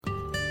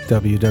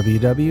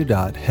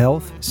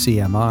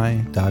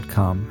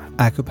www.healthcmi.com.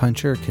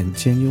 Acupuncture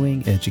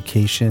Continuing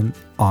Education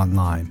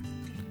Online.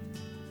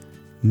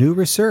 New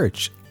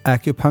research.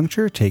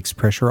 Acupuncture takes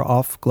pressure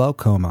off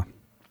glaucoma.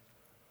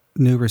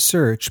 New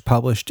research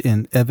published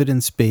in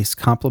Evidence-Based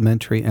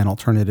Complementary and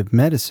Alternative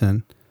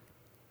Medicine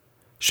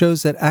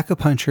shows that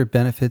acupuncture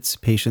benefits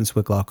patients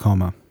with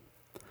glaucoma.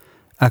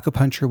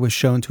 Acupuncture was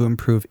shown to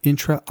improve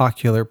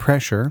intraocular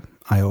pressure,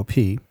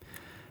 IOP,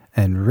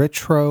 and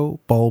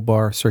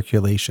retrobulbar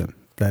circulation,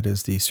 that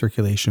is, the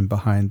circulation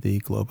behind the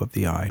globe of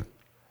the eye.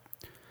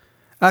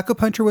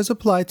 Acupuncture was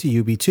applied to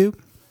UB2,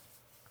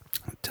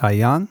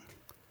 Taiyang,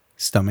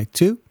 stomach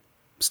 2,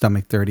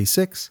 stomach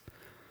 36,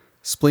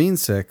 spleen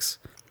 6,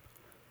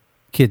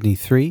 kidney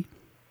 3,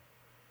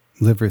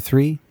 liver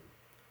 3,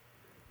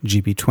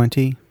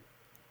 GB20,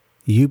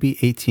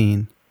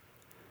 UB18,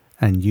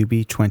 and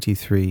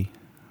UB23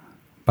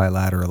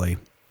 bilaterally.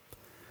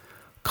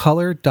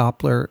 Color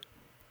Doppler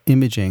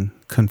imaging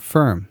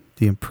confirmed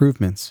the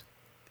improvements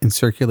in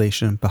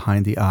circulation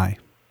behind the eye.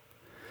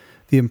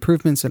 The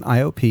improvements in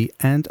IOP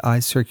and eye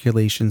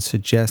circulation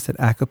suggest that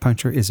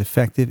acupuncture is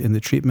effective in the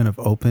treatment of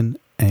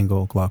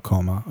open-angle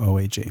glaucoma,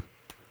 OAG.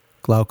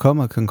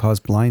 Glaucoma can cause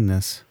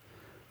blindness.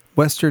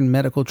 Western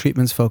medical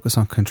treatments focus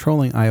on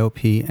controlling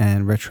IOP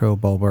and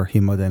retrobulbar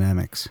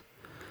hemodynamics.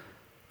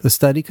 The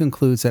study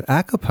concludes that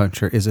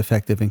acupuncture is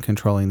effective in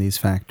controlling these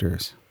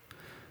factors.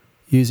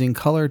 Using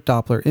color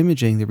Doppler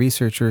imaging, the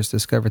researchers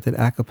discovered that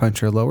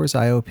acupuncture lowers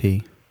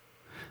IOP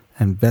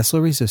and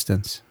vessel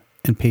resistance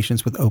in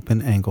patients with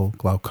open-angle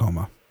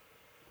glaucoma.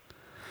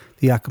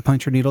 The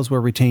acupuncture needles were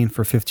retained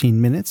for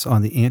 15 minutes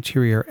on the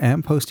anterior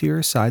and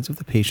posterior sides of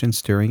the patients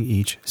during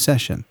each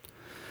session.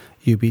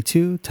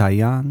 UB2,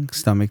 Taiyang,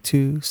 stomach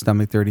 2,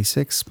 stomach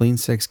 36, spleen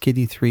 6,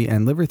 kidney 3,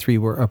 and liver 3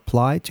 were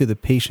applied to the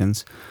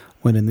patients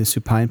when in the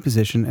supine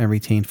position and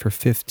retained for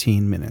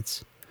 15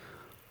 minutes.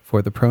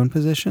 For the prone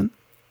position,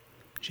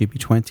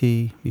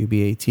 GB20,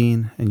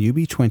 UB18, and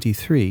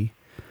UB23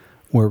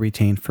 were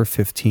retained for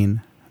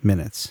 15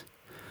 minutes.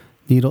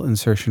 Needle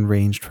insertion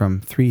ranged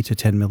from 3 to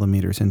 10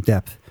 millimeters in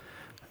depth.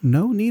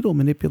 No needle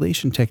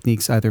manipulation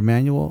techniques, either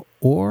manual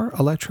or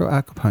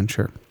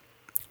electroacupuncture,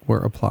 were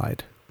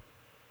applied.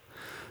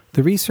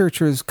 The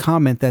researchers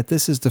comment that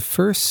this is the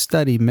first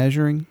study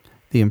measuring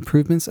the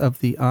improvements of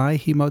the eye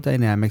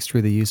hemodynamics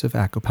through the use of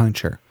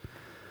acupuncture.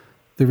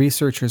 The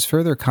researchers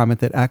further comment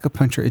that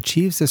acupuncture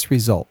achieves this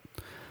result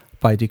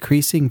by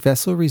decreasing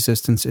vessel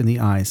resistance in the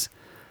eyes,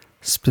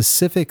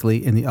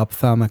 specifically in the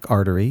ophthalmic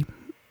artery,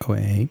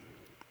 OA,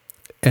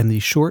 and the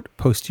short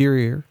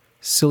posterior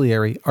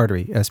ciliary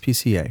artery,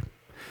 SPCA.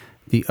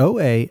 The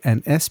OA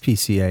and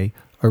SPCA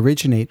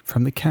originate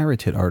from the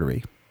carotid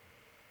artery.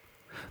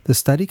 The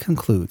study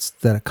concludes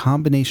that a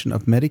combination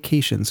of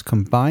medications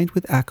combined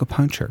with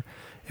acupuncture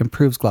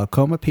improves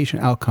glaucoma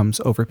patient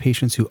outcomes over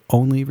patients who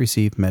only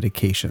receive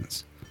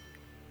medications.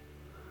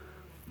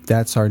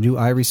 That's our new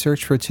eye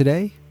research for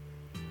today.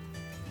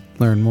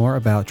 Learn more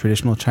about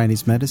traditional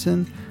Chinese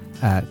medicine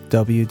at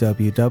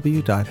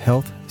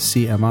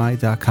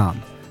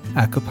www.healthcmi.com.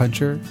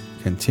 Acupuncture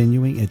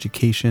Continuing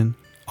Education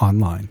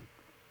Online.